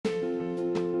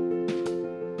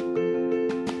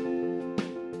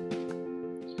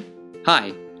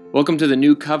Hi, welcome to the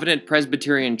New Covenant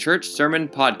Presbyterian Church Sermon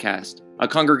Podcast, a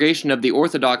congregation of the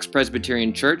Orthodox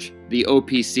Presbyterian Church, the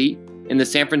OPC, in the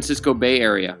San Francisco Bay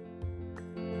Area.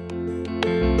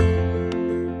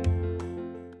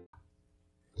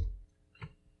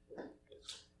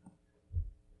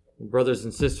 Brothers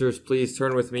and sisters, please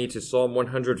turn with me to Psalm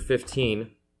 115.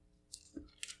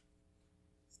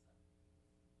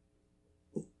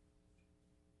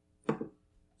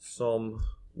 Psalm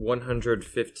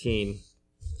 115.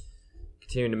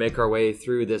 Continuing to make our way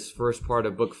through this first part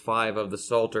of Book 5 of the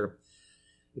Psalter.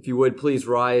 If you would, please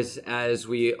rise as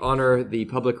we honor the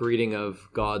public reading of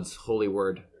God's holy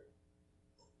word.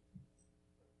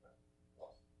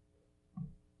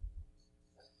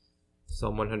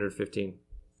 Psalm 115.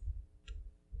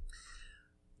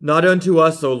 Not unto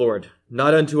us, O Lord,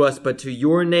 not unto us, but to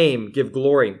your name give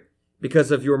glory, because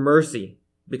of your mercy,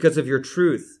 because of your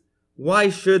truth. Why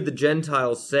should the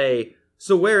Gentiles say,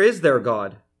 "So where is their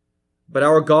God?" But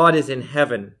our God is in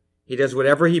heaven. He does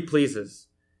whatever he pleases.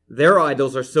 Their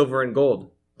idols are silver and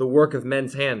gold, the work of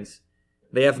men's hands.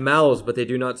 They have mouths, but they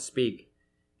do not speak.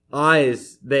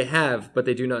 Eyes they have, but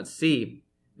they do not see.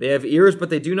 They have ears, but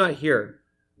they do not hear.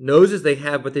 Noses they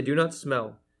have, but they do not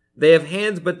smell. They have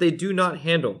hands, but they do not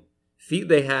handle. Feet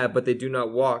they have, but they do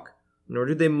not walk, nor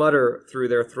do they mutter through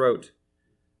their throat.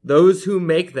 Those who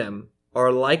make them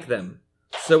are like them.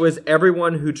 So is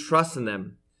everyone who trusts in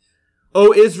them.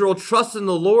 O Israel, trust in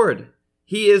the Lord.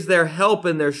 He is their help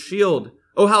and their shield.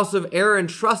 O house of Aaron,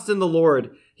 trust in the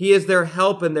Lord. He is their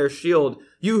help and their shield.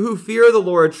 You who fear the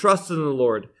Lord, trust in the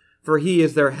Lord, for he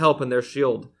is their help and their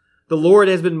shield. The Lord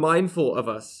has been mindful of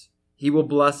us. He will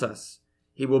bless us.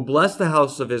 He will bless the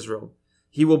house of Israel.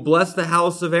 He will bless the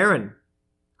house of Aaron.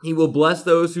 He will bless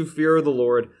those who fear the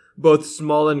Lord, both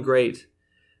small and great.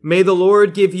 May the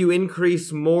Lord give you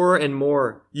increase more and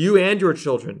more, you and your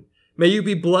children. May you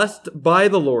be blessed by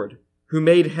the Lord, who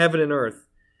made heaven and earth.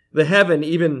 The heaven,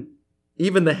 even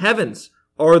the heavens,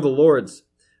 are the Lord's,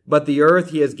 but the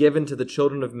earth he has given to the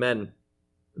children of men.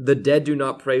 The dead do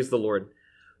not praise the Lord,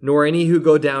 nor any who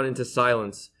go down into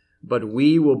silence. But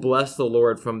we will bless the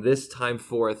Lord from this time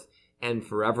forth and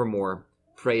forevermore.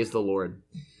 Praise the Lord.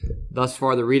 Thus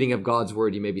far, the reading of God's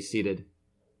word. You may be seated.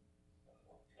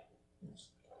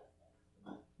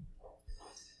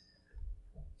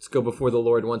 Let's go before the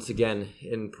Lord once again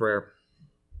in prayer.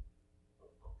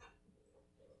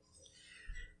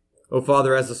 O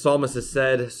Father, as the psalmist has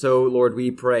said, so, Lord,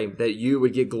 we pray that you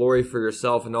would get glory for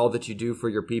yourself and all that you do for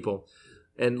your people.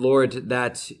 And Lord,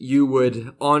 that you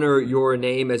would honor your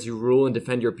name as you rule and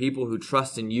defend your people who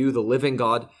trust in you, the living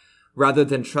God, rather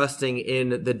than trusting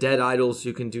in the dead idols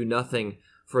who can do nothing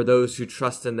for those who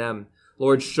trust in them.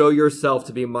 Lord, show yourself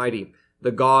to be mighty,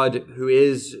 the God who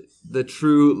is the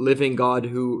true living God,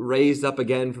 who raised up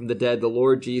again from the dead, the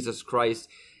Lord Jesus Christ,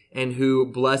 and who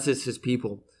blesses his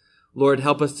people. Lord,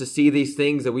 help us to see these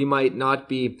things that we might not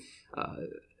be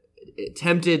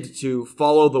tempted to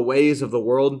follow the ways of the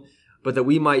world, but that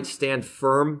we might stand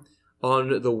firm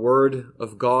on the word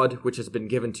of God which has been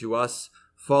given to us,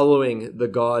 following the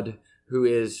God who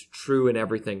is true in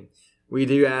everything. We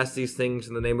do ask these things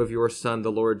in the name of your Son,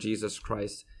 the Lord Jesus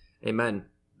Christ. Amen.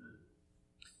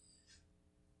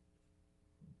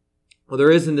 Well, there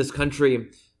is in this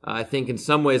country, I think in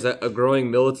some ways, a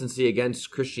growing militancy against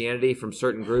Christianity from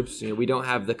certain groups. We don't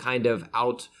have the kind of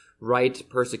outright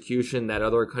persecution that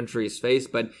other countries face,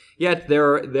 but yet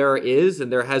there is, and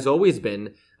there has always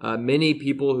been, many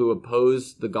people who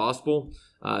oppose the gospel,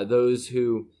 those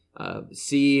who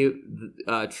see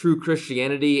true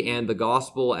Christianity and the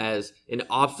gospel as an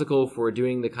obstacle for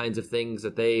doing the kinds of things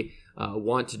that they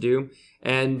want to do.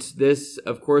 And this,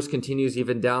 of course, continues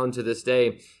even down to this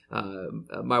day.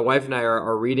 My wife and I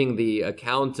are reading the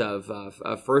account of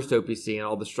First OPC and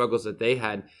all the struggles that they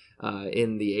had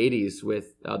in the 80s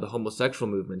with the homosexual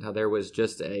movement, how there was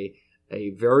just a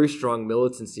very strong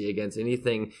militancy against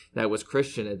anything that was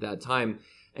Christian at that time.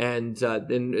 And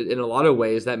in a lot of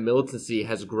ways, that militancy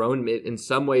has grown. In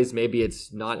some ways, maybe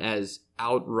it's not as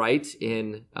outright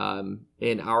in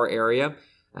our area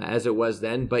as it was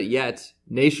then, but yet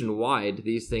nationwide,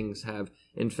 these things have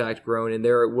in fact grown, and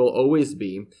there will always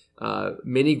be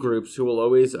many groups who will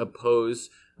always oppose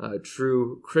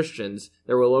true Christians.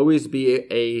 There will always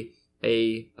be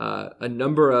a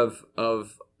number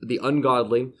of the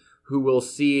ungodly who will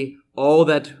see all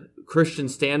that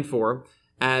Christians stand for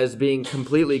as being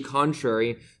completely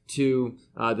contrary to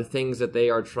the things that they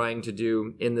are trying to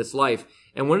do in this life.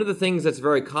 And one of the things that's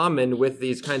very common with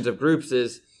these kinds of groups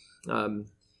is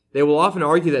they will often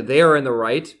argue that they are in the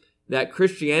right, that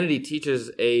Christianity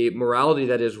teaches a morality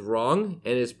that is wrong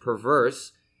and is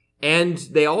perverse, And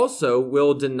they also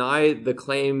will deny the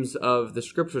claims of the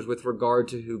scriptures with regard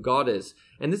to who God is.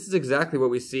 And this is exactly what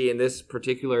we see in this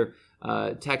particular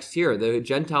text here. The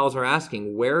Gentiles are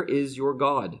asking, where is your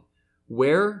God?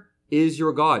 Where is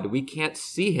your God? We can't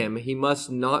see him. He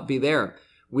must not be there.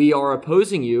 We are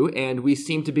opposing you, and we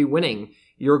seem to be winning.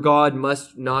 Your God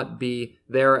must not be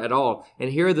there at all.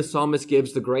 And here the psalmist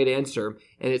gives the great answer,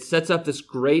 and it sets up this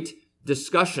great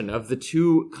discussion of the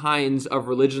two kinds of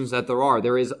religions that there are.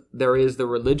 There is the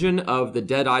religion of the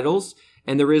dead idols,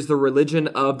 and there is the religion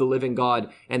of the living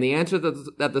God. And the answer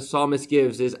that the psalmist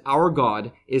gives is, our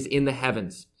God is in the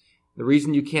heavens. The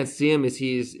reason you can't see him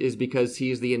is because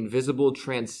he is the invisible,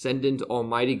 transcendent,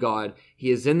 almighty God.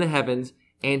 He is in the heavens,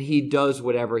 and he does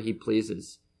whatever he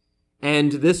pleases.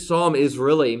 And this psalm is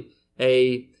really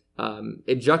a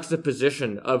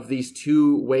juxtaposition of these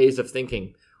two ways of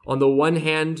thinking. On the one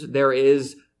hand, there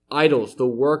is idols, the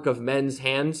work of men's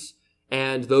hands,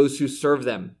 and those who serve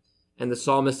them. And the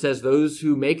psalmist says, those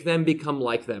who make them become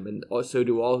like them, and so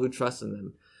do all who trust in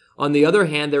them. On the other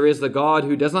hand, there is the God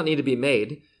who does not need to be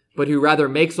made, but who rather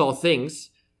makes all things,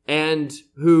 and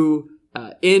who,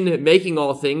 in making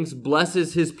all things,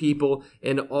 blesses his people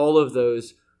and all of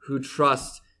those who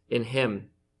trust in him.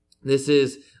 This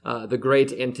is the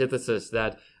great antithesis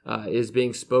that is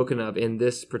being spoken of in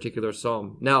this particular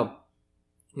psalm. Now,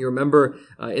 you remember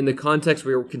in the context,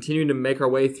 we were continuing to make our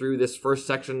way through this first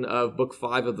section of Book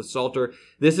 5 of the Psalter.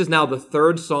 This is now the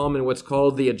third psalm in what's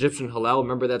called the Egyptian Hallel.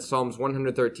 Remember that Psalms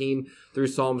 113 through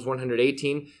Psalms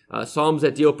 118. Psalms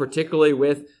that deal particularly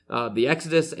with the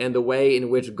Exodus and the way in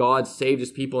which God saved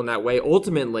his people in that way.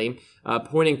 Ultimately,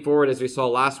 pointing forward, as we saw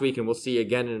last week, and we'll see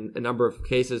again in a number of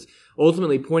cases,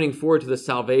 ultimately pointing forward to the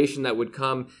salvation that would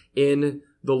come in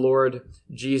the Lord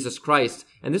Jesus Christ.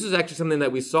 And this is actually something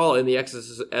that we saw in the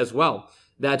Exodus as well,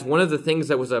 that one of the things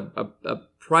that was a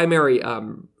primary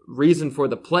reason for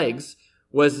the plagues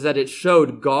was that it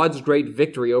showed God's great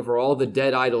victory over all the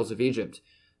dead idols of Egypt,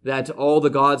 that all the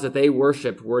gods that they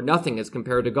worshipped were nothing as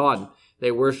compared to God.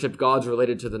 They worshipped gods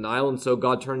related to the Nile, and so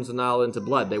God turns the Nile into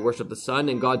blood. They worship the sun,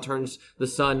 and God turns the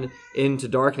sun into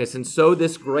darkness. And so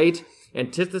this great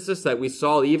antithesis that we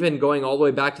saw even going all the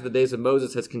way back to the days of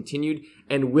Moses has continued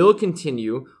and will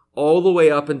continue all the way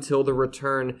up until the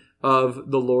return of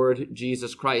the Lord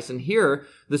Jesus Christ. And here,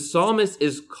 the psalmist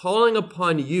is calling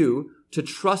upon you to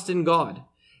trust in God.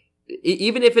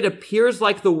 Even if it appears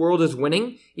like the world is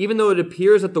winning, even though it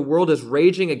appears that the world is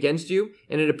raging against you,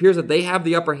 and it appears that they have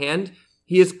the upper hand,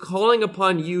 he is calling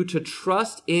upon you to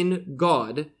trust in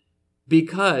God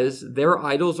because their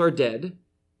idols are dead,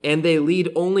 and they lead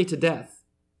only to death.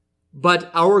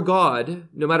 But our God,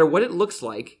 no matter what it looks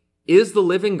like, is the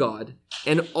living God,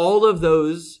 and all of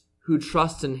those who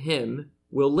trust in him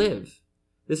will live.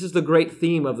 This is the great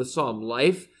theme of the psalm,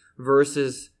 life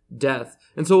versus death.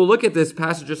 And so we'll look at this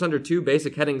passage just under two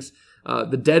basic headings,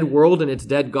 the dead world and its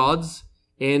dead gods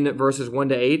in verses 1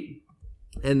 to 8,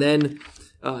 and then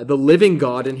the living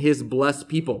God and his blessed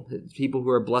people who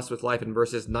are blessed with life in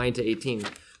verses 9 to 18.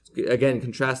 Again,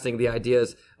 contrasting the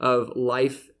ideas of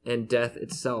life and death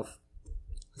itself.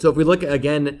 So if we look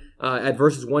again at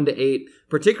verses 1 to 8,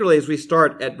 particularly as we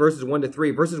start at verses 1 to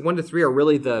 3, verses 1 to 3 are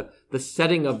really the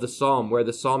setting of the psalm, where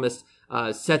the psalmist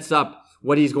sets up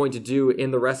what he's going to do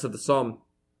in the rest of the psalm.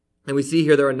 And we see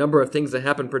here there are a number of things that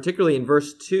happen, particularly in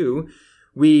verse 2,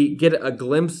 we get a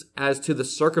glimpse as to the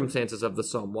circumstances of the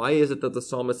psalm. Why is it that the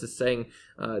psalmist is saying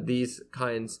these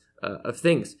kinds of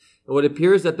things? Well, it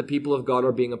appears that the people of God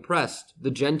are being oppressed. The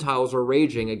Gentiles are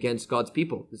raging against God's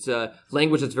people. It's a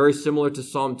language that's very similar to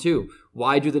Psalm 2.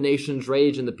 Why do the nations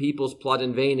rage and the peoples plot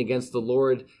in vain against the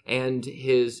Lord and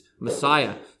his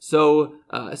Messiah? So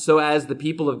as the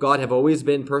people of God have always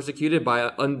been persecuted by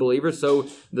unbelievers, so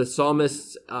the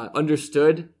psalmist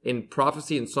understood in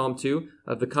prophecy in Psalm 2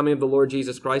 of the coming of the Lord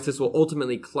Jesus Christ. This will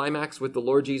ultimately climax with the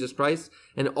Lord Jesus Christ,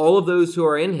 and all of those who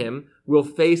are in him will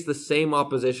face the same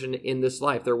opposition in this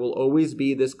life. There will always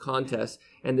be this contest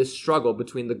and this struggle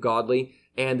between the godly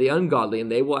and the ungodly,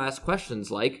 and they will ask questions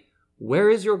like, where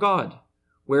is your God?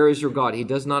 Where is your God? He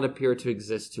does not appear to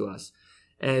exist to us.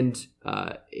 And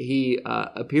he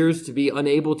appears to be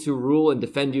unable to rule and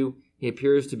defend you. He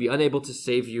appears to be unable to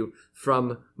save you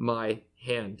from my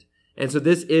hand. And so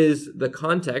this is the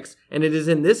context. And it is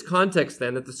in this context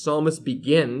then that the psalmist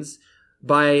begins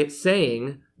by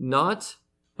saying, not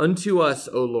unto us,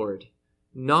 O Lord,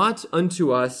 not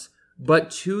unto us,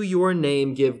 but to your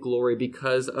name give glory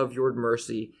because of your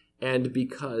mercy and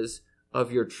because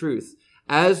of your truth.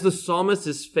 As the psalmist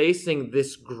is facing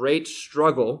this great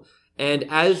struggle, and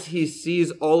as he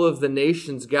sees all of the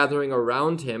nations gathering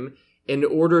around him in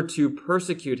order to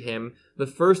persecute him, the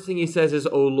first thing he says is,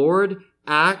 O Lord,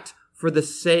 act for the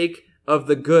sake of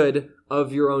the good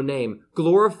of your own name.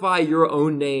 Glorify your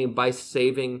own name by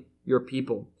saving your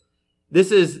people.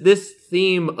 This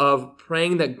theme of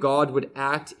praying that God would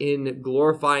act in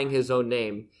glorifying his own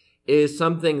name is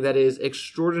something that is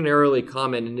extraordinarily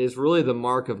common and is really the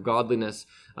mark of godliness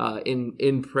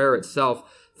in prayer itself.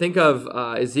 Think of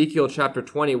Ezekiel chapter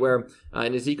 20, where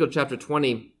in Ezekiel chapter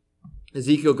 20,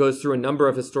 Ezekiel goes through a number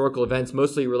of historical events,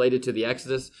 mostly related to the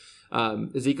Exodus.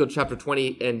 Ezekiel chapter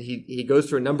 20, and he goes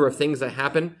through a number of things that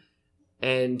happen,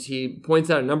 and he points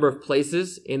out a number of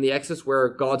places in the Exodus where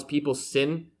God's people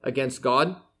sin against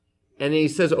God. And then he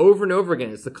says over and over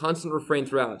again, it's the constant refrain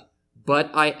throughout,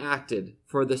 but I acted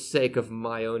for the sake of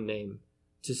my own name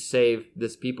to save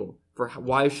this people. For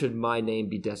why should my name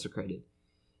be desecrated?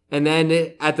 And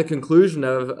then at the conclusion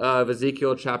of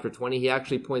Ezekiel chapter 20, he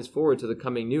actually points forward to the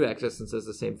coming new Exodus and says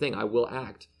the same thing. I will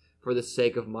act for the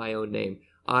sake of my own name.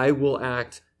 I will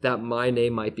act that my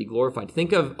name might be glorified.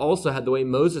 Think of also how the way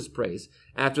Moses prays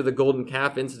after the golden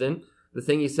calf incident. The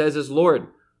thing he says is, Lord,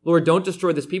 don't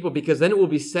destroy this people, because then it will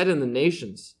be said in the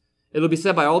nations. It'll be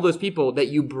said by all those people that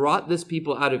you brought this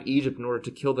people out of Egypt in order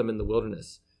to kill them in the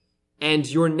wilderness. And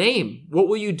your name, what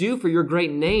will you do for your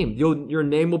great name? Your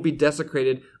name will be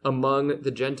desecrated among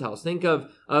the Gentiles. Think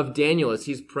of Daniel as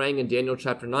he's praying in Daniel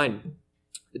chapter 9,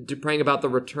 praying about the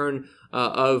return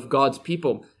of God's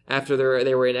people after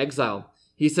they were in exile.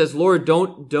 He says, Lord,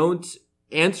 don't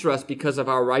answer us because of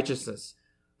our righteousness,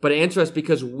 but answer us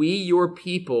because we, your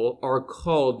people, are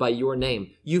called by your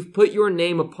name. You've put your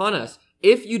name upon us.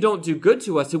 If you don't do good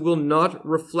to us, it will not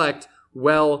reflect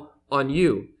well on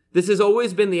you. This has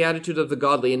always been the attitude of the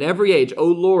godly in every age. O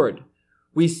Lord,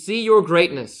 we see your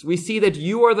greatness. We see that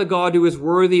you are the God who is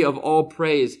worthy of all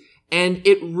praise. And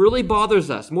it really bothers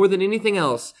us more than anything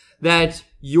else that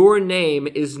your name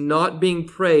is not being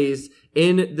praised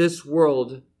in this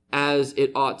world as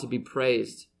it ought to be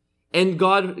praised. And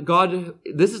God,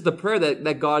 this is the prayer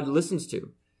that God listens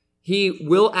to. He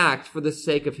will act for the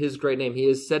sake of his great name. He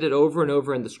has said it over and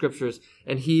over in the scriptures,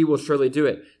 and he will surely do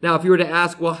it. Now, if you were to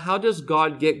ask, well, how does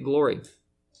God get glory?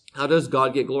 How does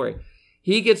God get glory?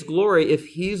 He gets glory if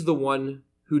he's the one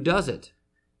who does it.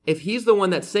 If he's the one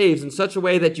that saves in such a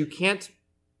way that you can't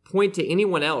point to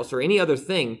anyone else or any other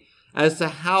thing as to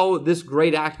how this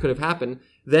great act could have happened,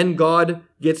 then God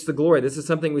gets the glory. This is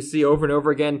something we see over and over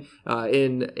again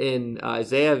in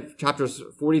Isaiah chapters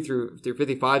 40 through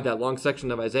 55, that long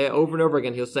section of Isaiah. Over and over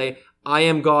again, he'll say, I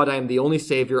am God, I am the only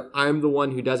Savior, I am the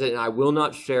one who does it, and I will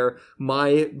not share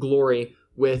my glory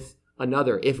with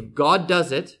another. If God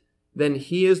does it, then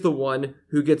he is the one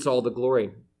who gets all the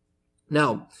glory.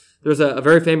 Now, there's a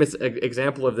very famous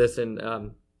example of this in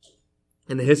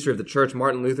the history of the church.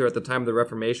 Martin Luther, at the time of the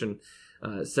Reformation,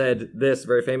 said this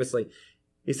very famously.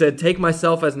 He said, take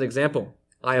myself as an example.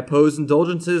 I opposed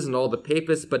indulgences and all the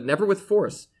papists, but never with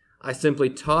force. I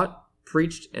simply taught,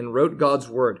 preached, and wrote God's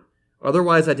word.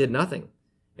 Otherwise, I did nothing.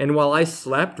 And while I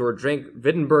slept or drank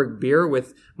Wittenberg beer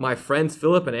with my friends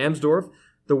Philip and Amsdorf,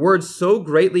 the word so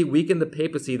greatly weakened the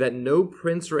papacy that no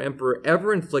prince or emperor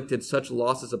ever inflicted such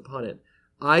losses upon it.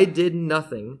 I did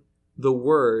nothing. The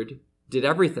word did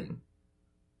everything.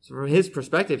 So from his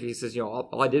perspective, he says, all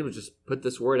I did was just put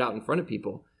this word out in front of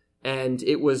people. And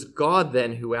it was God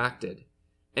then who acted.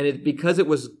 And because it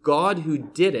was God who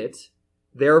did it,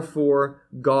 therefore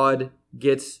God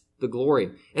gets the glory.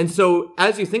 And so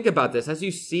as you think about this, as you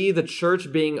see the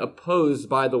church being opposed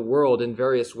by the world in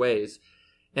various ways,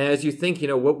 and as you think,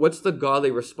 what's the godly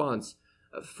response?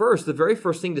 First, the very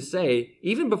first thing to say,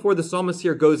 even before the psalmist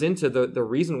here goes into the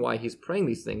reason why he's praying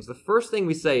these things, the first thing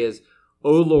we say is,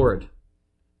 O Lord,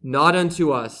 not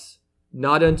unto us,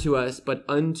 but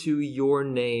unto your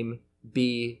name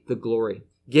be the glory.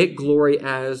 Get glory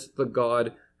as the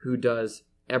God who does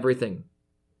everything.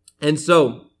 And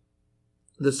so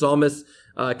the psalmist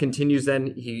continues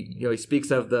then, he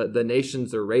speaks of the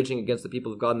nations that are raging against the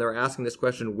people of God, and they're asking this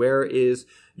question, where is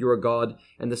your God?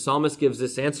 And the psalmist gives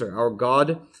this answer, our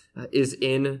God is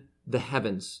in the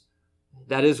heavens.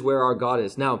 That is where our God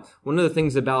is. Now, one of the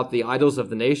things about the idols of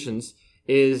the nations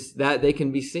is that they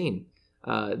can be seen.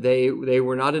 They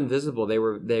were not invisible. They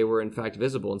were in fact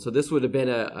visible. And so this would have been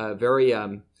a very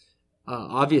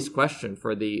obvious question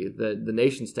for the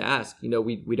nations to ask.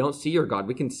 We don't see your God.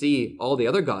 We can see all the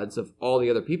other gods of all the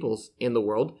other peoples in the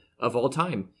world of all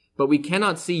time, but we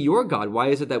cannot see your God. Why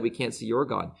is it that we can't see your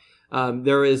God?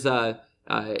 There is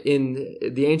in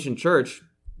the ancient church,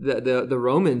 the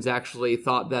Romans actually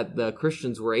thought that the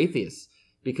Christians were atheists.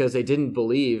 because they didn't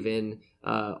believe in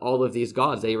all of these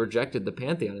gods. They rejected the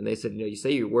pantheon, and they said, you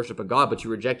say you worship a god, but you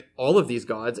reject all of these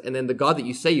gods, and then the God that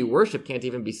you say you worship can't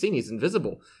even be seen. He's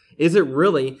invisible. Is it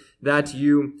really that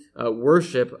you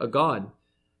worship a god?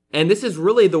 And this is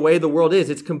really the way the world is.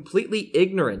 It's completely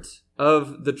ignorant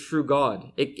of the true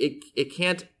God. It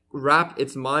can't wrap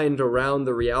its mind around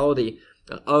the reality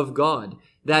of God.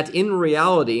 That in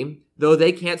reality, though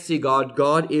they can't see God,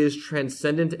 God is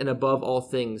transcendent and above all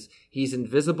things. He's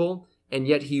invisible, and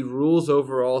yet he rules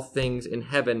over all things in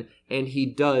heaven, and he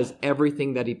does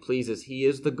everything that he pleases. He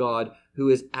is the God who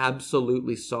is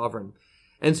absolutely sovereign.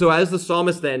 And so as the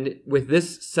psalmist then, with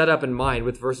this setup in mind,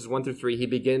 with verses 1 through 3, he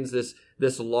begins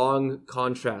this long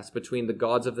contrast between the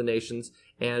gods of the nations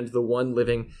and the one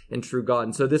living and true God.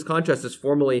 And so this contrast is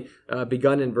formally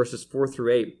begun in verses 4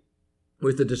 through 8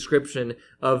 with the description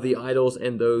of the idols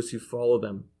and those who follow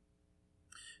them.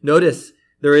 Notice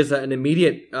there is an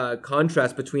immediate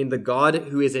contrast between the God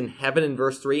who is in heaven in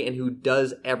verse 3 and who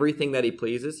does everything that he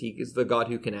pleases. He is the God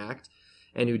who can act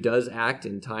and who does act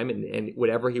in time, and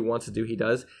whatever he wants to do, he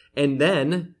does. And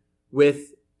then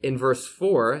in verse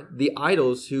 4, the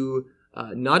idols who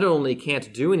not only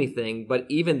can't do anything, but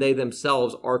even they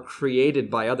themselves are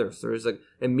created by others. There's an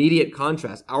immediate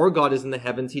contrast. Our God is in the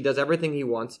heavens. He does everything he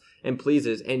wants and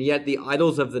pleases. And yet the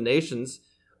idols of the nations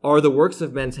are the works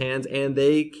of men's hands, and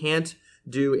they can't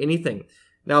do anything.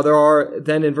 Now there are,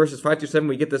 then in verses 5 through 7,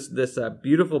 we get this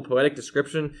beautiful poetic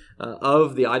description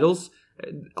of the idols.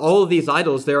 All of these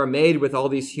idols, they are made with all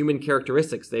these human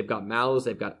characteristics. They've got mouths,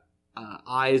 they've got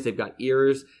eyes, they've got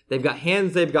ears, they've got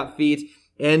hands, they've got feet,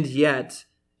 and yet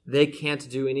they can't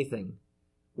do anything.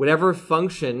 Whatever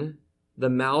function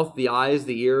the mouth, the eyes,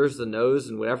 the ears, the nose,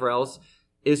 and whatever else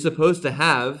is supposed to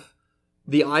have,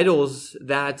 the idols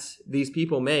that these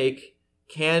people make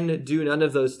can do none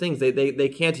of those things. They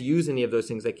can't use any of those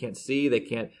things. They can't see, they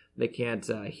can't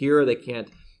hear, they can't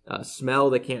smell,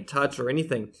 they can't touch or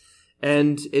anything.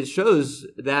 And it shows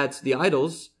that the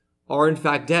idols are in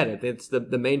fact dead. It's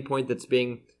the main point that's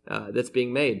being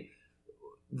made.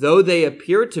 Though they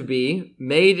appear to be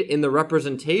made in the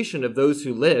representation of those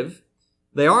who live,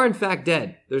 they are in fact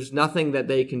dead. There's nothing that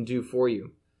they can do for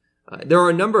you. There are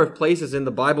a number of places in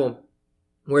the Bible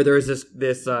where there is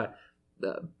this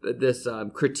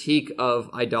critique of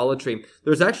idolatry.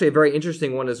 There's actually a very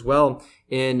interesting one as well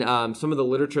in some of the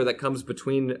literature that comes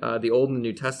between the Old and the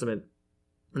New Testament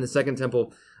in the Second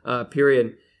Temple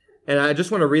period. And I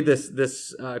just want to read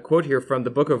this quote here from the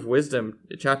Book of Wisdom,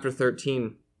 chapter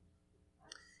 13.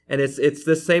 And it's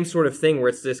this same sort of thing where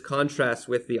it's this contrast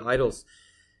with the idols.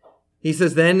 He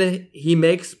says, "Then he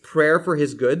makes prayer for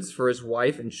his goods, for his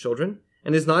wife and children,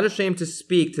 and is not ashamed to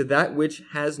speak to that which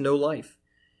has no life.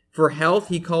 For health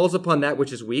he calls upon that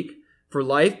which is weak. For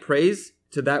life prays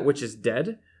to that which is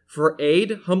dead. For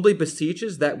aid humbly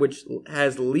beseeches that which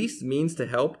has least means to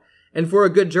help. And for a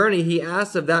good journey he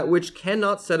asks of that which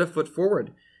cannot set a foot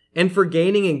forward. And for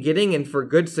gaining and getting and for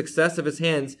good success of his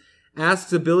hands,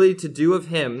 asks ability to do of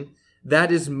him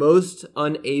that is most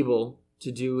unable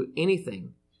to do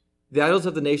anything." The idols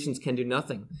of the nations can do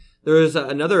nothing. There is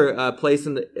another place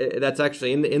that's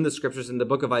actually in the scriptures in the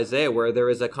book of Isaiah where there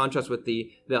is a contrast with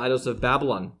the idols of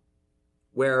Babylon,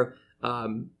 where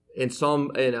in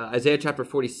Isaiah chapter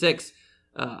 46,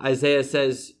 Isaiah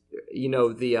says,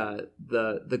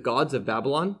 the gods of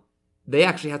Babylon, they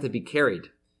actually have to be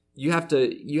carried. You have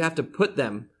to put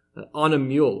them on a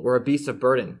mule or a beast of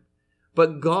burden.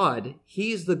 But God,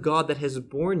 he's the God that has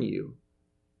borne you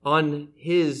on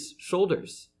his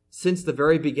shoulders since the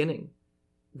very beginning.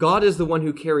 God is the one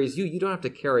who carries you. You don't have to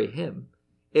carry him.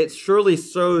 It surely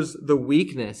shows the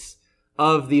weakness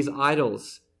of these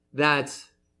idols, that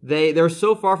they're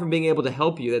so far from being able to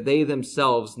help you that they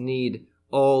themselves need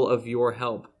all of your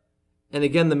help. And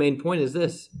again, the main point is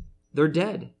this: they're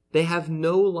dead. They have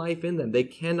no life in them. They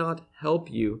cannot help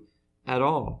you at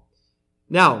all.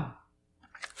 Now,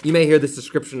 you may hear this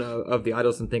description of the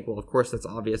idols and think, well, of course that's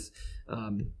obvious.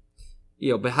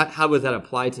 But how does that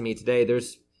apply to me today?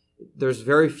 There's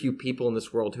very few people in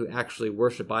this world who actually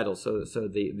worship idols, so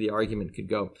the argument could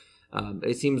go.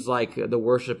 It seems like the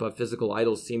worship of physical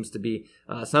idols seems to be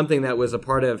something that was a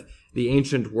part of the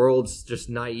ancient world's just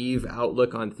naive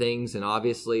outlook on things, and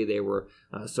obviously they were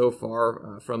so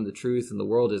far from the truth, and the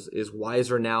world is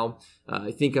wiser now.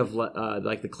 I think of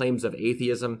like the claims of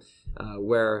atheism,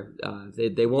 where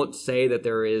they won't say that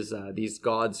there is these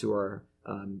gods who are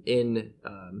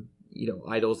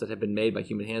idols that have been made by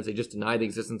human hands. They just deny the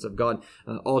existence of God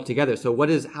altogether. So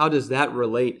how does that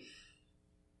relate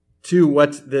to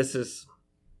this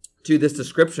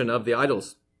description of the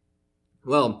idols?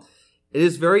 Well, It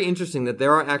is very interesting that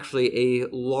there are actually a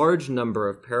large number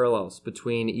of parallels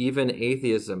between even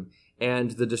atheism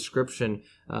and the description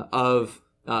of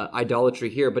idolatry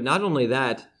here. But not only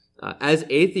that, as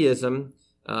atheism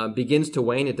begins to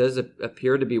wane, it does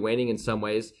appear to be waning in some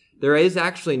ways, there is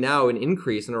actually now an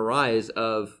increase and a rise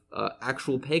of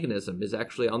actual paganism is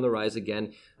actually on the rise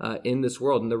again in this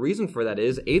world. And the reason for that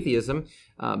is atheism,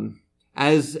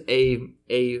 as a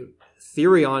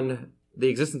theory on the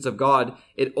existence of God,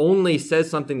 it only says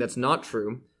something that's not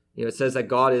true. It says that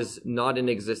God is not in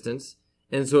existence.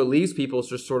 And so it leaves people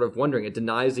just sort of wondering. It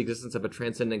denies the existence of a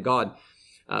transcendent God.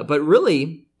 But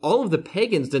really, all of the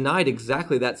pagans denied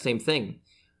exactly that same thing.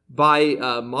 By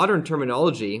modern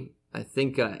terminology, I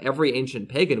think every ancient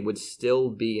pagan would still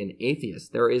be an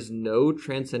atheist. There is no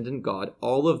transcendent God.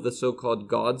 All of the so-called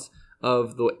gods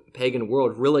of the pagan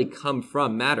world really come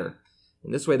from matter.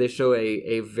 In this way, they show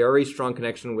a very strong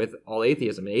connection with all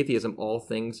atheism. In atheism, all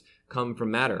things come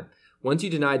from matter. Once you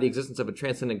deny the existence of a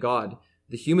transcendent God,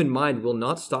 the human mind will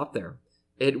not stop there.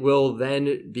 It will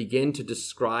then begin to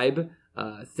describe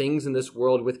things in this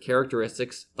world with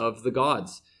characteristics of the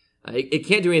gods. It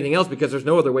can't do anything else because there's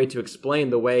no other way to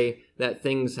explain the way that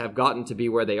things have gotten to be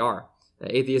where they are.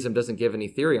 Atheism doesn't give any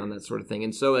theory on that sort of thing.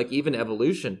 And so even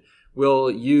evolution will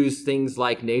use things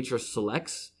like nature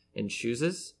selects and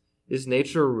chooses. Does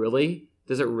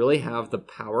it really have the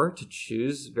power to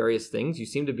choose various things? You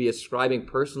seem to be ascribing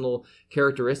personal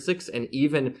characteristics and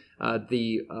even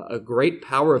a great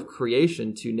power of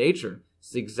creation to nature.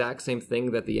 It's the exact same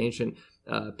thing that the ancient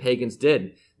pagans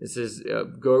did. This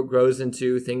grows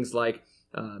into things like,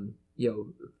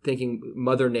 thinking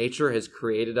Mother Nature has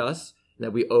created us, and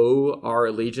that we owe our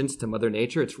allegiance to Mother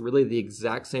Nature. It's really the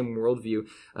exact same worldview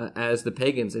as the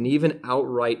pagans. And even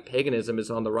outright paganism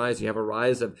is on the rise. You have a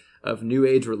rise of New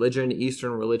Age religion,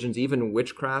 Eastern religions, even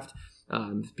witchcraft.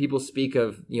 People speak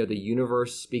of, the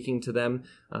universe speaking to them,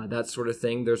 that sort of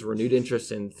thing. There's renewed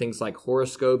interest in things like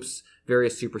horoscopes,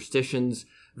 various superstitions,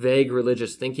 vague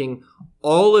religious thinking.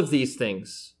 All of these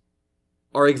things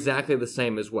are exactly the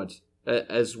same as what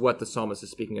the psalmist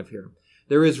is speaking of here.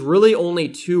 There is really only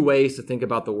two ways to think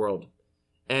about the world.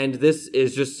 And this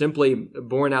is just simply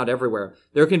borne out everywhere.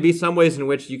 There can be some ways in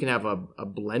which you can have a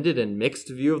blended and mixed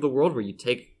view of the world where you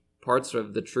take parts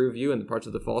of the true view and the parts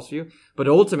of the false view. But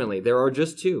ultimately, there are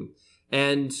just two.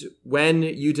 And when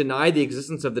you deny the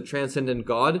existence of the transcendent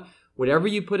God, whatever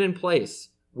you put in place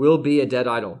will be a dead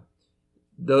idol.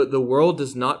 The world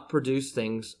does not produce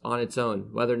things on its own.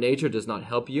 Mother Nature does not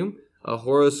help you. A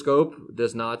horoscope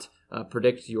does not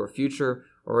predict your future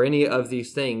or any of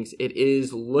these things. It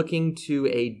is looking to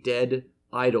a dead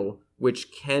idol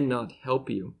which cannot help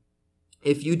you.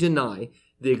 If you deny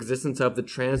the existence of the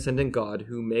transcendent God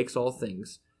who makes all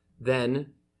things,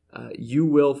 then you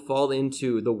will fall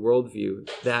into the worldview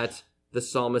that the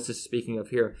psalmist is speaking of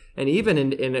here. And even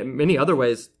in many other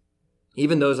ways,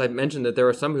 even those I've mentioned, that there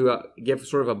are some who give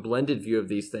sort of a blended view of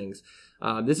these things.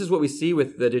 This is what we see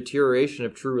with the deterioration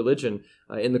of true religion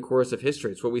in the course of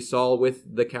history. It's what we saw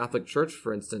with the Catholic Church,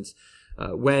 for instance,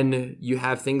 when you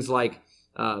have things like,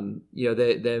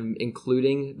 them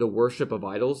including the worship of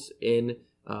idols in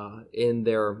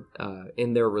their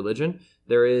religion.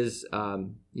 There is,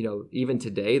 even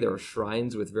today, there are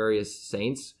shrines with various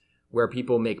saints where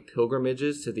people make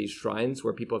pilgrimages to these shrines,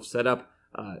 where people have set up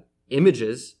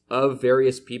images of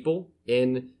various people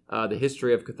in the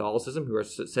history of Catholicism who are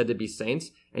said to be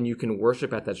saints, and you can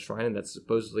worship at that shrine, and that's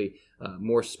supposedly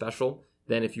more special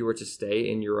than if you were to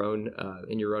stay in your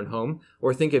own home.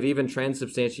 Or think of even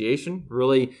transubstantiation.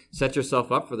 Really set yourself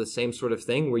up for the same sort of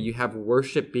thing, where you have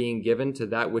worship being given to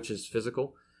that which is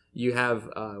physical. You have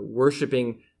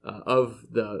worshiping of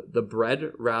the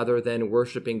bread rather than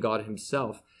worshiping God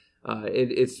himself.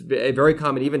 It's very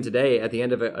common even today at the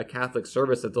end of a Catholic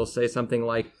service that they'll say something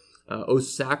like, O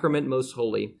sacrament most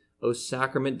holy, O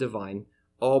sacrament divine,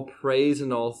 all praise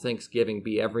and all thanksgiving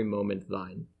be every moment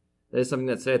thine. That is something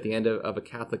that's said at the end of a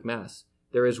Catholic Mass.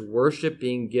 There is worship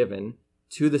being given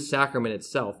to the sacrament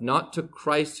itself, not to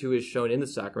Christ who is shown in the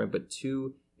sacrament, but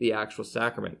to the actual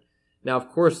sacrament. Now, of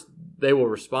course, they will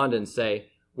respond and say,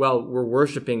 well, we're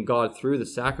worshiping God through the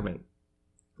sacrament,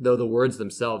 though the words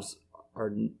themselves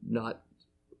are not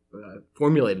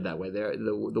formulated that way.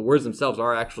 The words themselves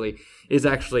is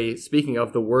actually speaking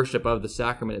of the worship of the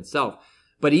sacrament itself.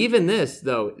 But even this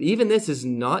is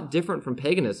not different from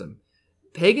paganism.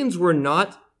 Pagans were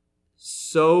not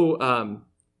so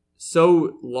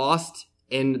lost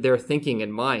in their thinking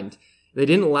and mind. They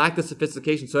didn't lack the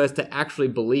sophistication so as to actually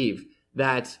believe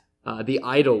that the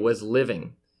idol was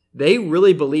living. they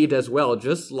really believed as well,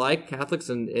 just like Catholics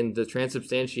in the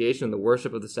transubstantiation and the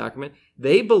worship of the sacrament,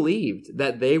 they believed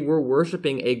that they were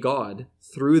worshiping a God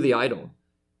through the idol.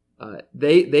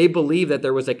 They believed that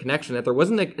there was a connection, that there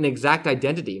wasn't an exact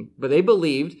identity, but they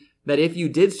believed that if you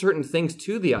did certain things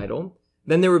to the idol,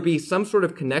 then there would be some sort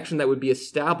of connection that would be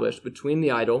established between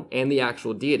the idol and the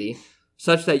actual deity,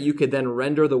 such that you could then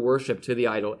render the worship to the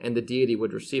idol and the deity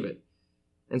would receive it.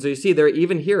 And so you see there,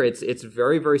 even here, it's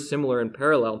very, very similar and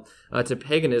parallel to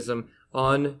paganism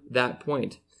on that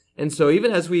point. And so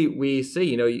even as we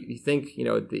see, you think,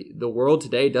 the world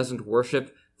today doesn't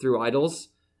worship through idols,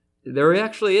 there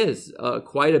actually is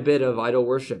quite a bit of idol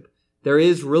worship. There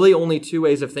is really only two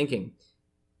ways of thinking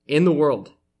in the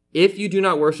world. If you do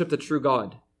not worship the true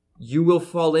God, you will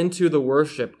fall into the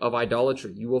worship of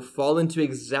idolatry. You will fall into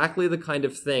exactly the kind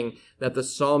of thing that the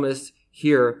psalmist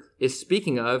here is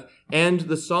speaking of. And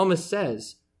the psalmist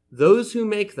says, those who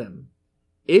make them,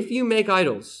 if you make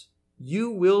idols,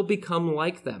 you will become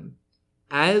like them.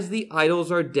 As the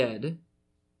idols are dead,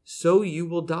 so you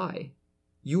will die.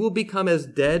 You will become as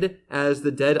dead as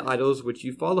the dead idols which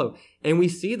you follow. And we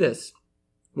see this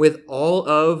with all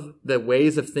of the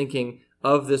ways of thinking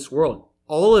of this world.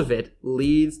 All of it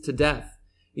leads to death.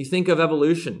 You think of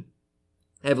evolution.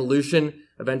 Evolution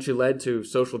eventually led to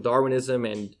social Darwinism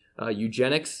and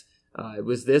eugenics. It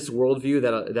was this worldview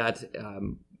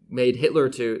that made Hitler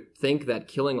to think that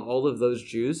killing all of those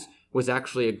Jews was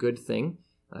actually a good thing.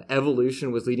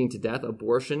 Evolution was leading to death.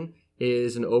 Abortion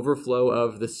is an overflow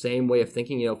of the same way of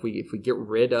thinking. If we get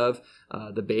rid of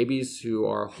the babies who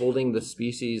are holding the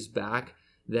species back,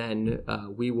 then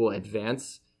we will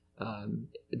advance.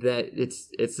 That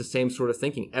it's the same sort of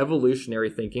thinking. Evolutionary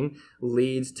thinking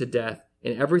leads to death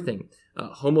in everything.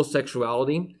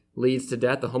 Homosexuality leads to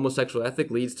death. The homosexual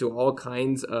ethic leads to all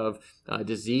kinds of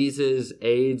diseases,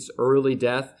 AIDS, early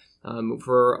death.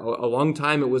 For a long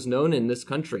time, it was known in this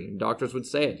country. Doctors would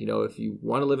say it. If you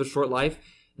want to live a short life,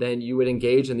 then you would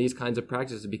engage in these kinds of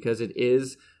practices because it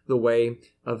is the way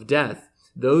of death.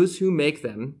 Those who make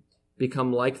them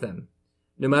become like them.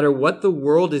 No matter what the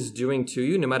world is doing to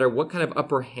you, no matter what kind of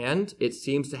upper hand it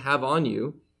seems to have on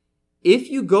you,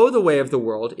 if you go the way of the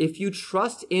world, if you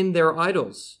trust in their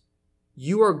idols,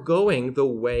 you are going the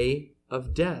way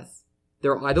of death.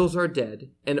 Their idols are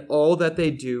dead, and all that they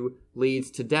do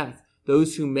leads to death.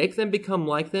 Those who make them become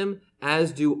like them,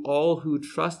 as do all who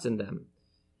trust in them.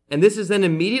 And this is then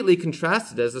immediately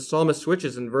contrasted as the psalmist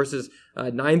switches in verses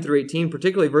 9 through 18,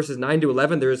 particularly verses 9 to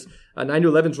 11. 9 to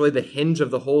 11 is really the hinge of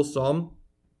the whole psalm.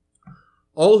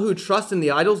 All who trust in the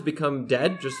idols become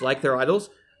dead, just like their idols.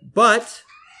 But,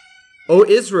 O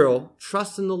Israel,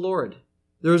 trust in the Lord.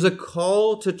 There is a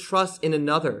call to trust in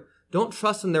another. Don't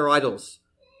trust in their idols.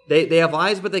 They have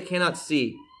eyes, but they cannot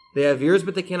see. They have ears,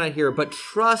 but they cannot hear. But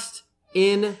trust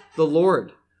in the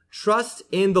Lord. Trust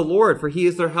in the Lord, for he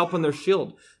is their help and their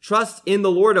shield. Trust in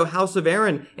the Lord, O house of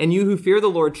Aaron, and you who fear the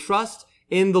Lord. Trust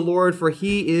in the Lord, for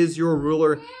he is your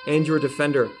ruler and your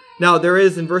defender. Now, there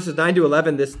is in verses 9 to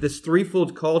 11 this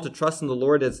threefold call to trust in the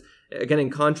Lord, as again in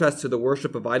contrast to the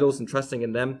worship of idols and trusting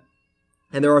in them.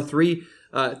 And there are three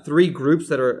groups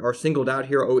that are singled out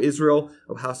here: O Israel,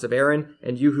 O house of Aaron,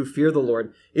 and you who fear the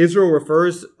Lord. Israel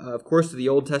refers, of course, to the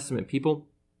Old Testament people.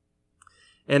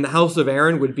 And the house of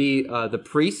Aaron would be the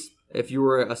priests. If you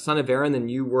were a son of Aaron, then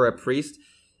you were a priest.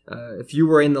 If you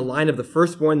were in the line of the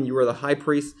firstborn, you were the high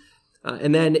priest.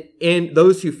 And then in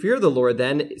those who fear the Lord,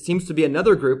 then it seems to be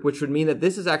another group, which would mean that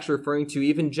this is actually referring to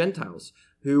even Gentiles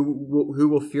who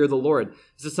will fear the Lord.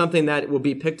 This is something that will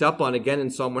be picked up on again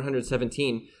in Psalm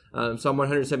 117. Psalm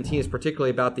 117 is particularly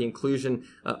about the inclusion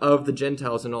of the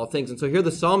Gentiles in all things. And so here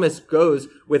the psalmist goes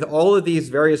with all of these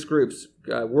various groups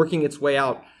working its way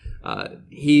out.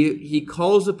 He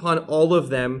calls upon all of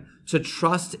them to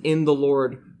trust in the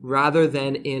Lord rather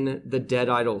than in the dead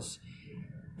idols.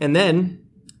 And then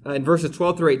in verses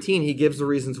 12 through 18, he gives the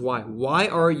reasons why. Why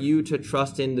are you to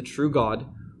trust in the true God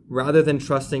rather than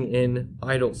trusting in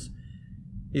idols?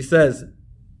 He says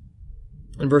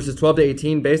in verses 12 to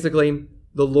 18, basically,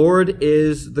 the Lord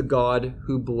is the God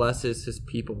who blesses his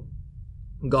people.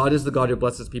 God is the God who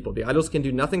blesses people. The idols can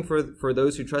do nothing for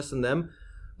those who trust in them,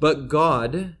 but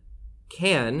God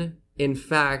can, in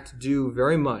fact, do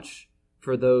very much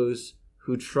for those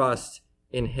who trust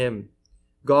in him.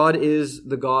 God is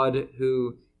the God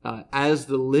who, as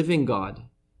the living God,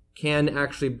 can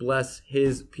actually bless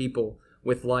his people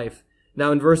with life.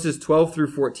 Now in verses 12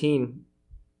 through 13,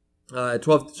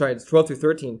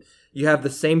 you have the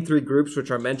same three groups which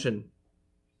are mentioned: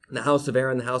 the house of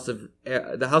Aaron, the house of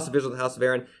Israel, the house of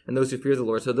Aaron, and those who fear the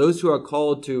Lord. So those who are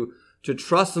called to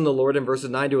trust in the Lord in verses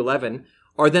 9 to 11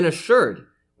 are then assured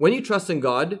When you trust in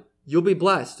God, you'll be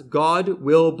blessed. God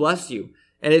will bless you.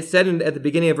 And it said at the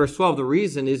beginning of verse 12, the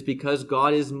reason is because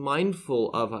God is mindful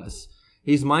of us.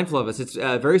 He's mindful of us. It's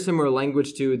very similar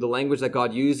language to the language that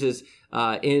God uses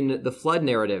in the flood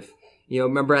narrative.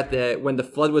 Remember when the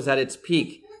flood was at its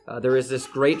peak, there is this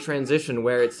great transition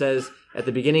where it says at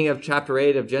the beginning of chapter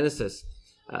 8 of Genesis,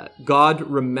 God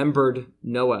remembered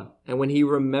Noah. And when he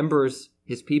remembers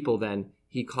his people, then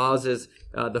he causes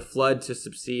the flood to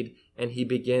subside, and he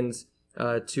begins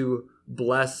to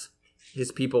bless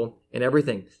his people and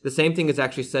everything. The same thing is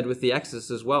actually said with the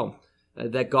Exodus as well,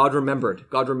 that God remembered.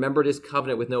 God remembered his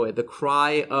covenant with Noah. The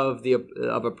cry of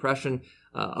oppression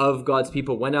of God's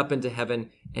people went up into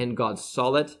heaven, and God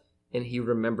saw it, and he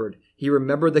remembered. He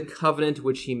remembered the covenant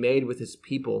which he made with his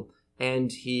people,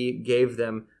 and he gave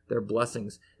them their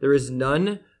blessings. There is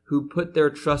none who put their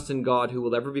trust in God who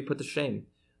will ever be put to shame.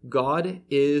 God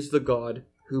is the God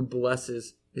who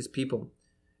blesses his people.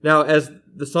 Now, as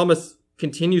the psalmist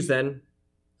continues then,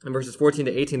 in verses 14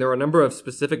 to 18, there are a number of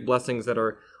specific blessings that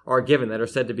are given, that are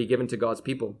said to be given to God's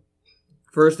people.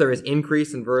 First, there is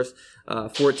increase in verse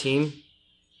 14.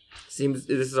 Seems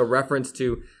this is a reference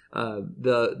to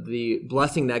the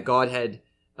blessing that God had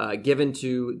given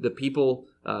to the people,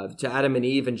 to Adam and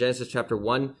Eve in Genesis chapter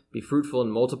 1, be fruitful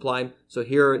and multiply. So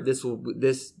here, this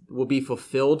will be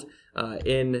fulfilled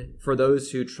for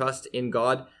those who trust in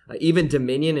God. Even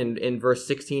dominion in verse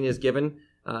 16 is given.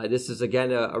 This is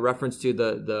again a reference to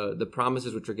the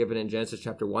promises which are given in Genesis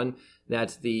chapter 1,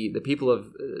 that the people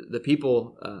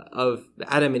of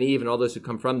Adam and Eve and all those who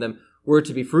come from them were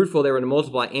to be fruitful, they were to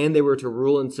multiply, and they were to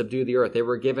rule and subdue the earth. They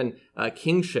were given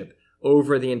kingship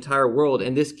over the entire world,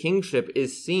 and this kingship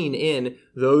is seen in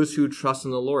those who trust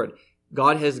in the Lord.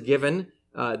 God has given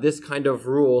this kind of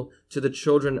rule to the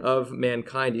children of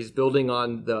mankind. He's building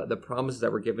on the promises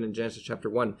that were given in Genesis chapter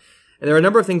 1. And there are a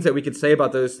number of things that we could say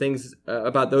about those things,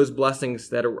 about those blessings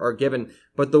that are given.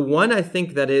 But the one I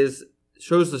think that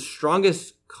shows the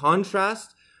strongest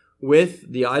contrast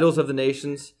with the idols of the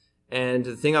nations, and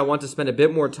the thing I want to spend a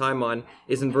bit more time on,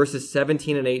 is in verses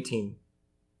 17 and 18,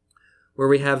 where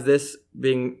we have this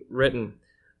being written: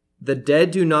 "The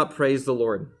dead do not praise the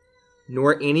Lord,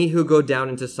 nor any who go down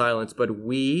into silence, but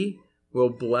we will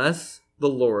bless the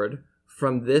Lord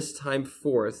from this time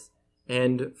forth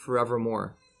and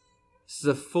forevermore." This is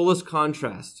the fullest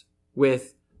contrast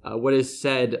with what is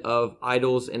said of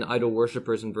idols and idol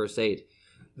worshippers in verse 8.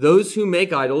 Those who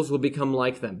make idols will become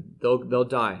like them. They'll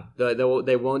die.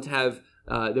 They won't have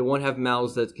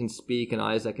mouths that can speak and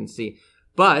eyes that can see.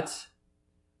 But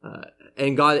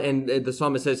and the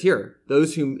psalmist says here,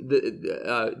 those who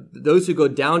go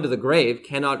down to the grave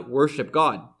cannot worship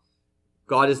God.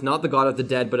 God is not the God of the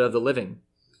dead, but of the living.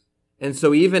 And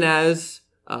so even as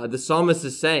the psalmist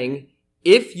is saying,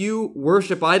 if you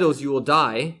worship idols, you will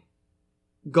die,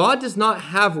 God does not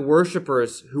have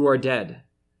worshipers who are dead.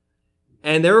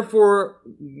 And therefore,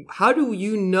 how do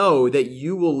you know that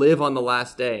you will live on the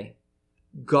last day?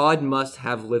 God must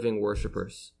have living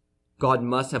worshipers. God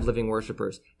must have living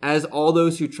worshipers. As all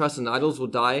those who trust in idols will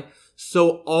die,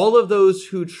 so all of those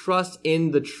who trust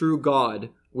in the true God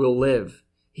will live.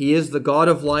 He is the God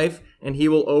of life, and he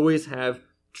will always have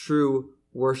true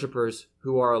worshipers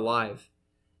who are alive.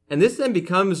 And this then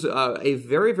becomes a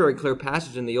very, very clear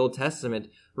passage in the Old Testament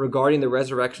regarding the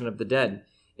resurrection of the dead.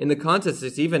 In the context,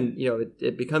 it's even,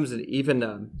 it becomes an even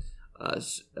a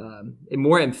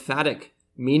more emphatic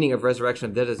meaning of resurrection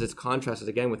of the dead as it's contrasted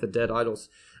again with the dead idols.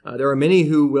 There are many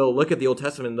who will look at the Old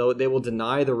Testament, though they will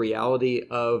deny the reality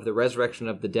of the resurrection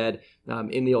of the dead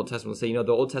in the Old Testament. They'll say,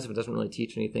 the Old Testament doesn't really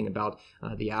teach anything about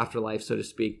the afterlife, so to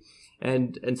speak.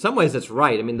 And in some ways, that's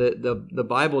right. I mean, the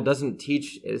Bible doesn't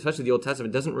teach, especially the Old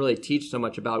Testament, doesn't really teach so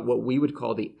much about what we would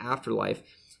call the afterlife.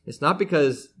 It's not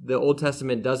because the Old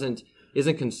Testament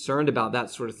isn't concerned about that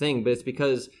sort of thing, but it's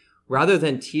because rather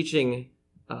than teaching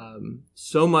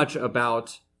so much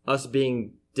about us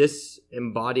being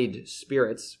disembodied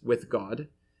spirits with God,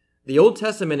 the Old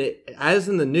Testament, as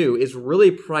in the New, is really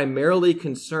primarily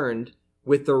concerned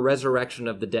with the resurrection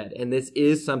of the dead. And this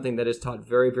is something that is taught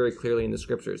very, very clearly in the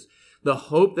Scriptures. The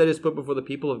hope that is put before the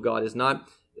people of God is not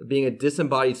being a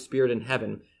disembodied spirit in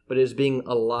heaven, but it is being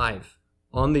alive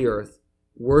on the earth,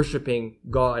 worshiping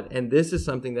God. And this is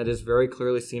something that is very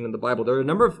clearly seen in the Bible. There are a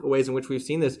number of ways in which we've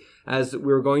seen this as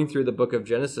we were going through the book of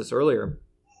Genesis earlier.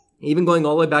 Even going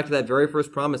all the way back to that very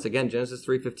first promise, again, Genesis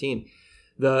 3:15.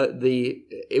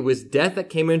 It was death that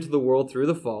came into the world through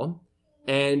the fall,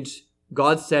 and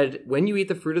God said, when you eat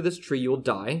the fruit of this tree, you'll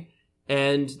die.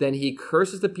 And then he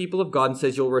curses the people of God and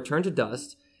says, you'll return to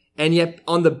dust. And yet,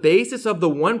 on the basis of the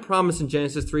one promise in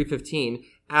Genesis 3:15,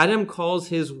 Adam calls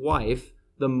his wife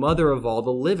the mother of all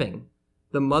the living.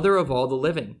 The mother of all the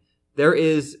living. There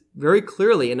is very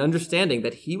clearly an understanding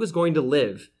that he was going to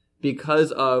live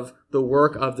because of the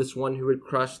work of this one who had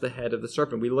crushed the head of the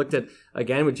serpent. We looked at,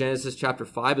 again, with Genesis chapter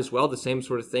 5 as well, the same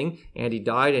sort of thing. And he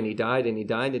died, and he died, and he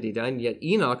died, and he died. And yet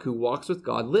Enoch, who walks with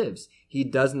God, lives. He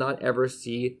does not ever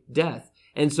see death.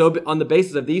 And so on the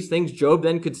basis of these things, Job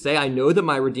then could say, I know that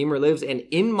my Redeemer lives, and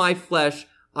in my flesh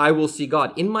I will see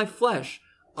God. In my flesh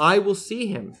I will see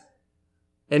him,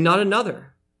 and not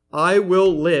another. I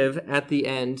will live at the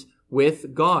end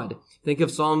with God. Think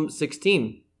of Psalm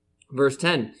 16, verse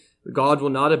 10. God will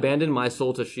not abandon my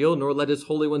soul to Sheol, nor let his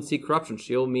Holy One see corruption.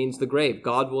 Sheol means the grave.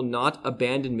 God will not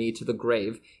abandon me to the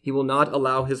grave. He will not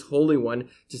allow his Holy One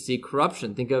to see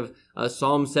corruption. Think of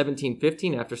Psalm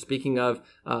 17:15, after speaking of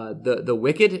the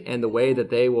wicked and the way that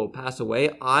they will pass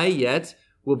away. I yet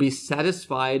will be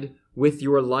satisfied with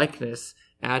your likeness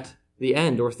at the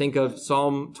end. Or think of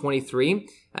Psalm 23,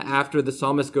 after the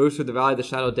psalmist goes through the valley of the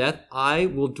shadow of death, I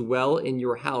will dwell in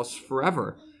your house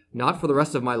forever. Not for the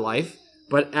rest of my life,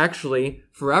 but actually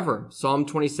forever. Psalm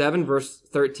 27, verse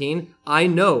 13, I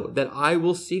know that I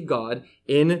will see God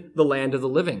in the land of the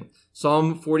living.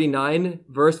 Psalm 49,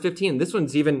 verse 15. This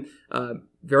one's even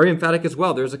very emphatic as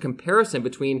well. There's a comparison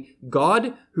between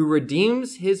God who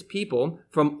redeems his people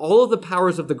from all of the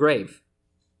powers of the grave.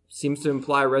 Seems to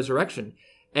imply resurrection.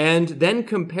 And then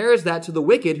compares that to the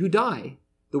wicked who die.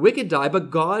 The wicked die,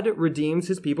 but God redeems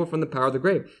his people from the power of the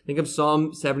grave. Think of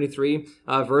Psalm 73,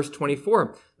 verse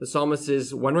 24. The psalmist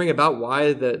is wondering about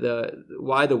why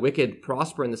the wicked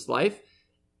prosper in this life.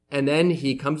 And then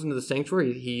he comes into the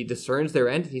sanctuary. He discerns their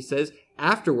end. And he says,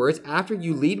 afterwards, after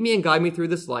you lead me and guide me through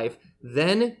this life,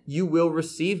 then you will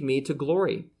receive me to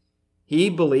glory. He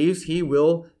believes he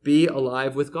will be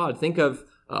alive with God. Think of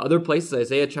other places,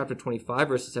 Isaiah chapter 25,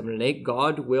 verses 7 and 8,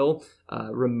 God will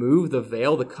remove the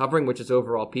veil, the covering which is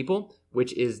over all people,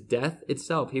 which is death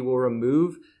itself. He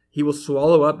will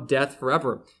swallow up death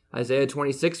forever. Isaiah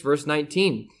 26, verse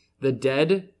 19,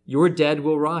 your dead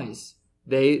will rise.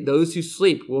 Those who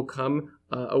sleep will come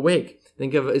awake.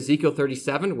 Think of Ezekiel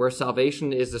 37, where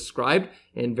salvation is described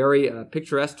in very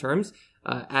picturesque terms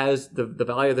as the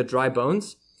valley of the dry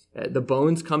bones. The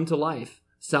bones come to life.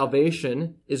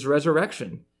 Salvation is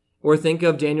resurrection. Or think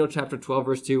of Daniel chapter 12,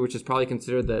 verse 2, which is probably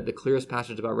considered the clearest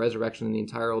passage about resurrection in the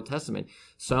entire Old Testament.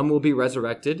 Some will be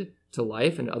resurrected to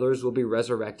life, and others will be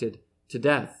resurrected to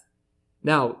death.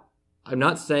 Now, I'm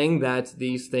not saying that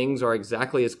these things are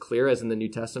exactly as clear as in the New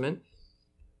Testament,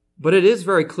 but it is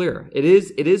very clear. It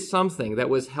is something that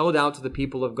was held out to the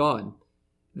people of God,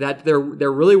 that there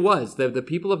really was. The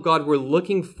people of God were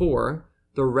looking for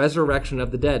the resurrection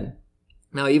of the dead.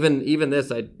 Now, even this,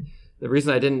 the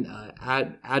reason I didn't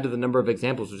add to the number of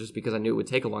examples was just because I knew it would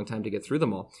take a long time to get through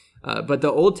them all. But the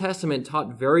Old Testament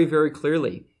taught very, very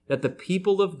clearly that the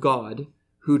people of God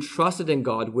who trusted in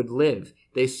God would live.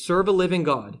 They serve a living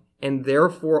God, and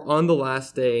therefore on the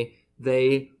last day,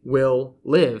 they will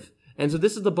live. And so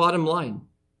this is the bottom line.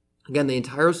 Again, the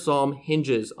entire psalm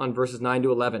hinges on verses 9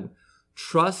 to 11.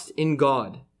 Trust in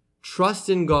God. Trust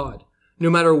in God. No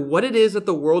matter what it is that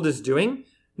the world is doing,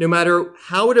 no matter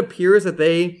how it appears that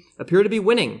they appear to be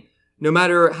winning, no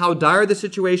matter how dire the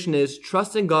situation is,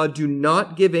 trust in God. Do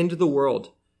not give in to the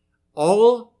world.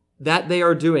 All that they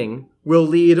are doing will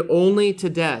lead only to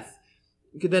death.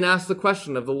 You could then ask the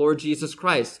question of the Lord Jesus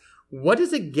Christ. What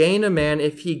does it profit a man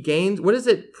if he gains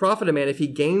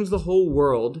the whole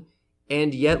world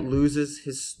and yet loses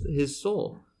his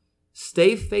soul?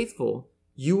 Stay faithful.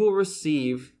 You will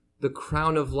receive the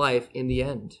crown of life in the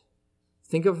end.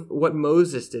 Think of what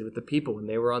Moses did with the people when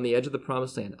they were on the edge of the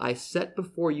promised land. I set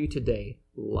before you today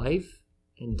life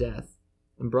and death.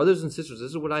 And brothers and sisters,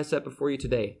 this is what I set before you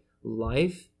today.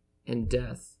 Life and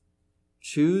death.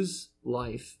 Choose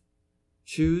life.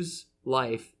 Choose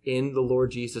life in the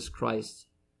Lord Jesus Christ,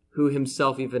 who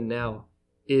himself even now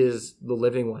is the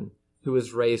living one, who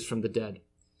is raised from the dead.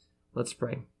 Let's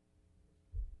pray.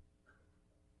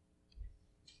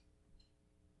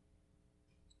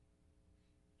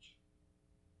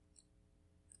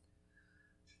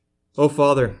 Oh,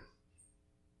 Father,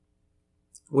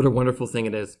 what a wonderful thing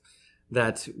it is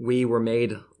that we were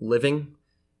made living,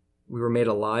 we were made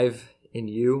alive in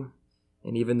you,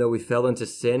 and even though we fell into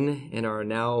sin and are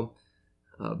now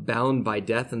bound by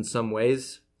death in some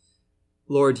ways,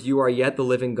 Lord, you are yet the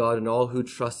living God, and all who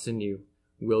trust in you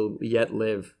will yet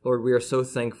live. Lord, we are so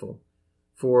thankful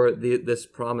for this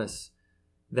promise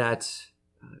that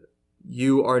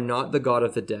you are not the God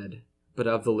of the dead, but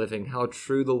of the living. How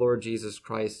true the Lord Jesus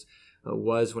Christ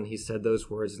was when he said those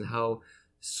words, and how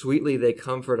sweetly they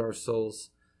comfort our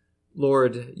souls.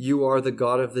 Lord, you are the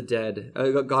God of the dead,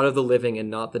 God of the living and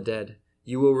not the dead.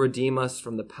 You will redeem us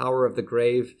from the power of the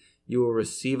grave. You will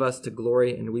receive us to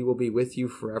glory, and we will be with you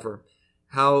forever.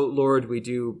 How, Lord, we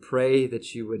do pray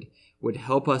that you would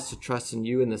help us to trust in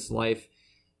you in this life,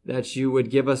 that you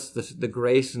would give us the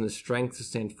grace and the strength to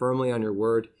stand firmly on your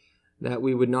word, that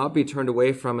we would not be turned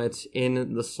away from it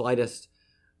in the slightest,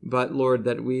 but, Lord,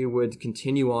 that we would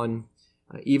continue on,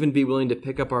 even be willing to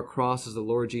pick up our cross as the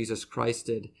Lord Jesus Christ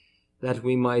did, that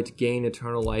we might gain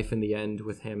eternal life in the end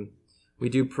with him. We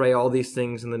do pray all these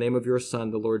things in the name of your Son,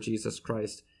 the Lord Jesus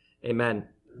Christ. Amen.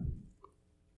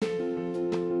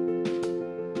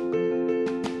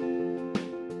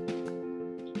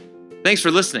 Thanks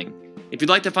for listening. If you'd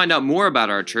like to find out more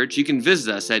about our church, you can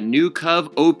visit us at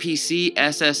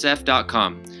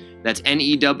newcovopcssf.com. That's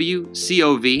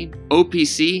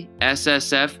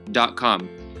newcovopcssf.com.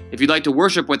 If you'd like to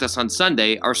worship with us on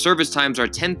Sunday, our service times are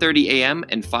 10:30 a.m.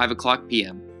 and 5 o'clock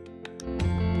p.m.